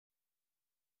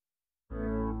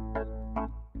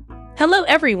Hello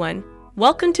everyone,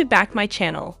 welcome to back my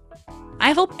channel.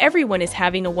 I hope everyone is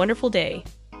having a wonderful day.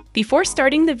 Before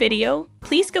starting the video,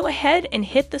 please go ahead and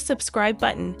hit the subscribe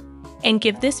button and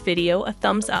give this video a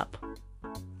thumbs up.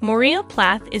 Moriah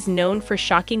Plath is known for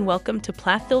shocking Welcome to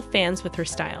Plathville fans with her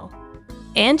style,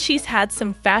 and she's had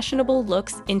some fashionable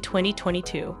looks in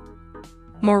 2022.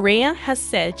 Moriah has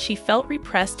said she felt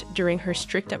repressed during her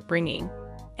strict upbringing,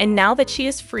 and now that she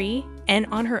is free and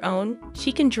on her own,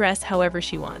 she can dress however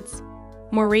she wants.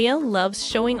 Moriah loves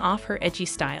showing off her edgy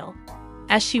style,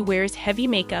 as she wears heavy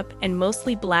makeup and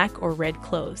mostly black or red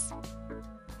clothes.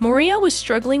 Moriah was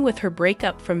struggling with her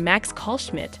breakup from Max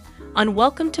Kalschmidt on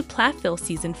Welcome to Plathville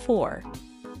Season 4.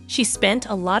 She spent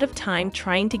a lot of time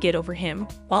trying to get over him,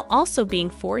 while also being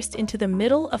forced into the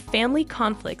middle of family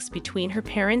conflicts between her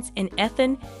parents in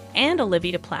Ethan and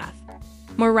Olivia Plath.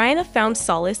 Moriah found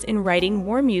solace in writing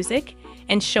more music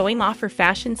and showing off her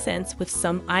fashion sense with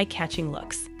some eye-catching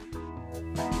looks.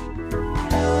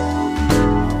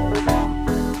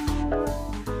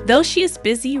 Though she is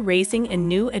busy raising a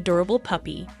new adorable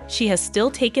puppy, she has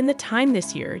still taken the time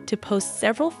this year to post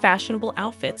several fashionable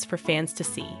outfits for fans to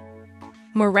see.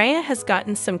 Moriah has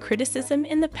gotten some criticism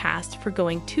in the past for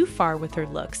going too far with her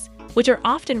looks, which are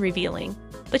often revealing,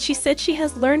 but she said she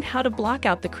has learned how to block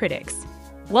out the critics.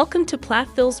 Welcome to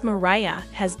Plathville's Moriah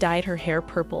has dyed her hair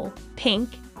purple, pink,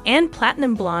 and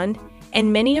platinum blonde,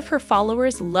 and many of her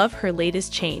followers love her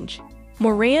latest change.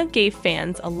 Moriah gave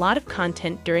fans a lot of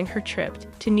content during her trip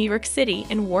to New York City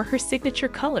and wore her signature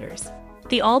colors.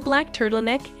 The all-black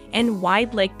turtleneck and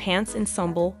wide-leg pants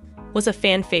ensemble was a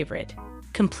fan favorite,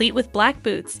 complete with black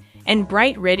boots and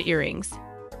bright red earrings.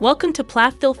 Welcome to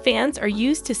Plathville fans are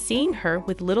used to seeing her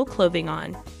with little clothing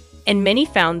on, and many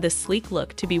found this sleek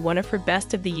look to be one of her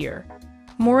best of the year.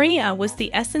 Moriah was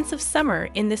the essence of summer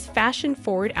in this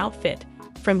fashion-forward outfit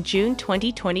from June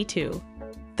 2022.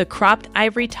 The cropped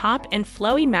ivory top and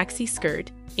flowy maxi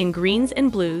skirt in greens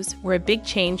and blues were a big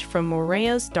change from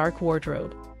Moriah's dark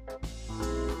wardrobe.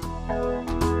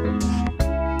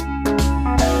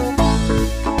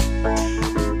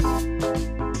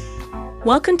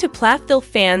 Welcome to Plathville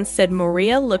fans said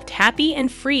Moriah looked happy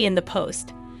and free in the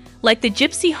post, like the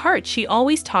gypsy heart she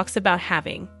always talks about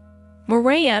having.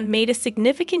 Moriah made a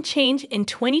significant change in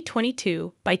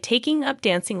 2022 by taking up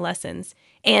dancing lessons,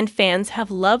 and fans have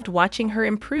loved watching her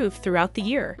improve throughout the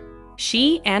year.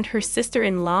 She and her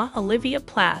sister-in-law, Olivia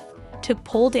Plath, took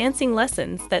pole dancing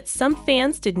lessons that some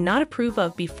fans did not approve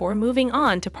of before moving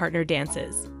on to partner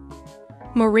dances.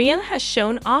 Moriah has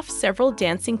shown off several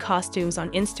dancing costumes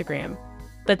on Instagram,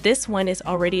 but this one is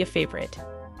already a favorite.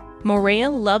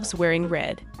 Moriah loves wearing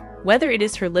red, whether it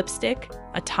is her lipstick,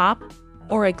 a top,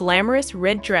 or a glamorous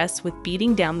red dress with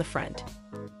beading down the front.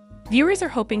 Viewers are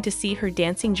hoping to see her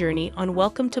dancing journey on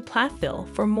Welcome to Plathville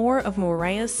for more of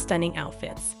Moriah's stunning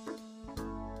outfits.